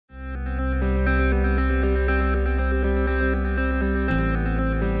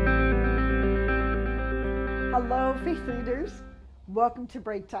Hello, faith leaders. Welcome to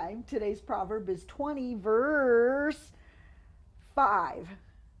Break Time. Today's proverb is 20, verse 5.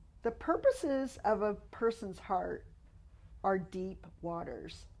 The purposes of a person's heart are deep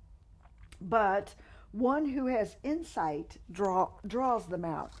waters, but one who has insight draws them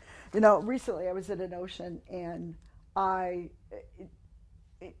out. Recently I was at an ocean, and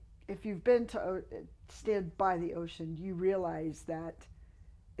if you've been to stand by the ocean, you realize that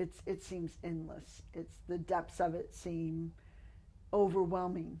it seems endless. The depths of it seem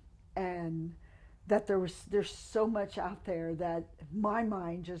overwhelming, and that there's so much out there that my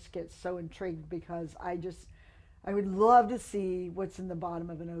mind just gets so intrigued, because I would love to see what's in the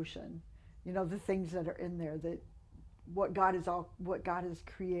bottom of an ocean. The things that are in there, that what God has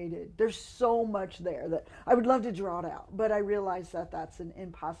created. There's so much there that I would love to draw it out, but I realize that that's an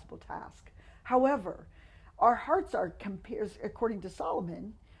impossible task. However, our hearts are compared, according to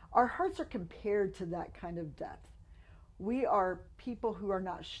Solomon, our hearts are compared to that kind of depth. We are people who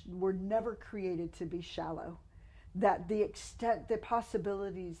were never created to be shallow. That the extent, the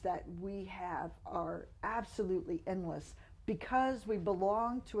possibilities that we have are absolutely endless, because we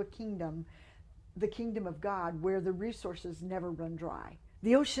belong to a kingdom, the kingdom of God, where the resources never run dry.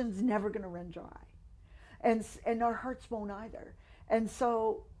 The ocean's never going to run dry. And our hearts won't either. And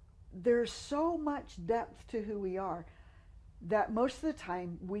so there's so much depth to who we are that most of the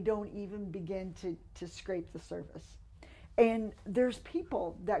time we don't even begin to scrape the surface. And there's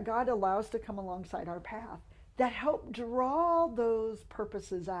people that God allows to come alongside our path that help draw those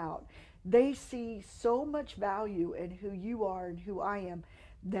purposes out. They see so much value in who you are and who I am,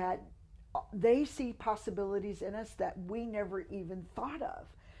 that they see possibilities in us that we never even thought of.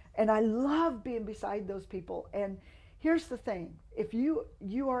 And I love being beside those people. And here's the thing: if you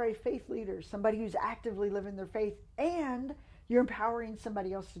are a faith leader, somebody who's actively living their faith, and you're empowering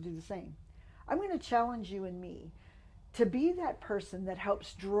somebody else to do the same, I'm going to challenge you and me to be that person that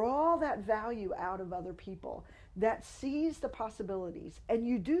helps draw that value out of other people, that sees the possibilities. And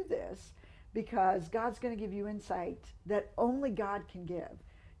you do this because God's going to give you insight that only God can give.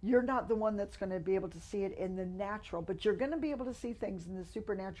 You're not the one that's going to be able to see it in the natural, but you're going to be able to see things in the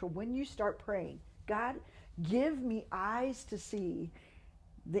supernatural when you start praying. God, give me eyes to see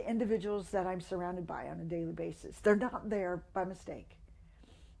the individuals that I'm surrounded by on a daily basis. They're not there by mistake.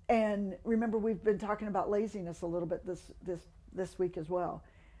 And remember, we've been talking about laziness a little bit this week as well.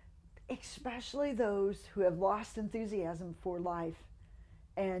 Especially those who have lost enthusiasm for life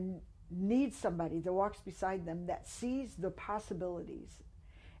and need somebody that walks beside them, that sees the possibilities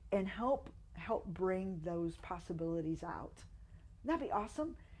and help bring those possibilities out. That'd be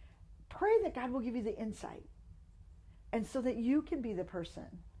awesome. Pray that God will give you the insight, and so that you can be the person,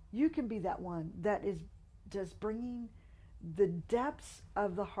 you can be that one that is just bringing the depths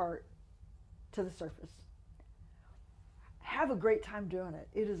of the heart to the surface. Have a great time doing it.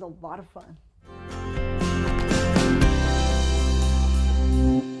 It is a lot of fun.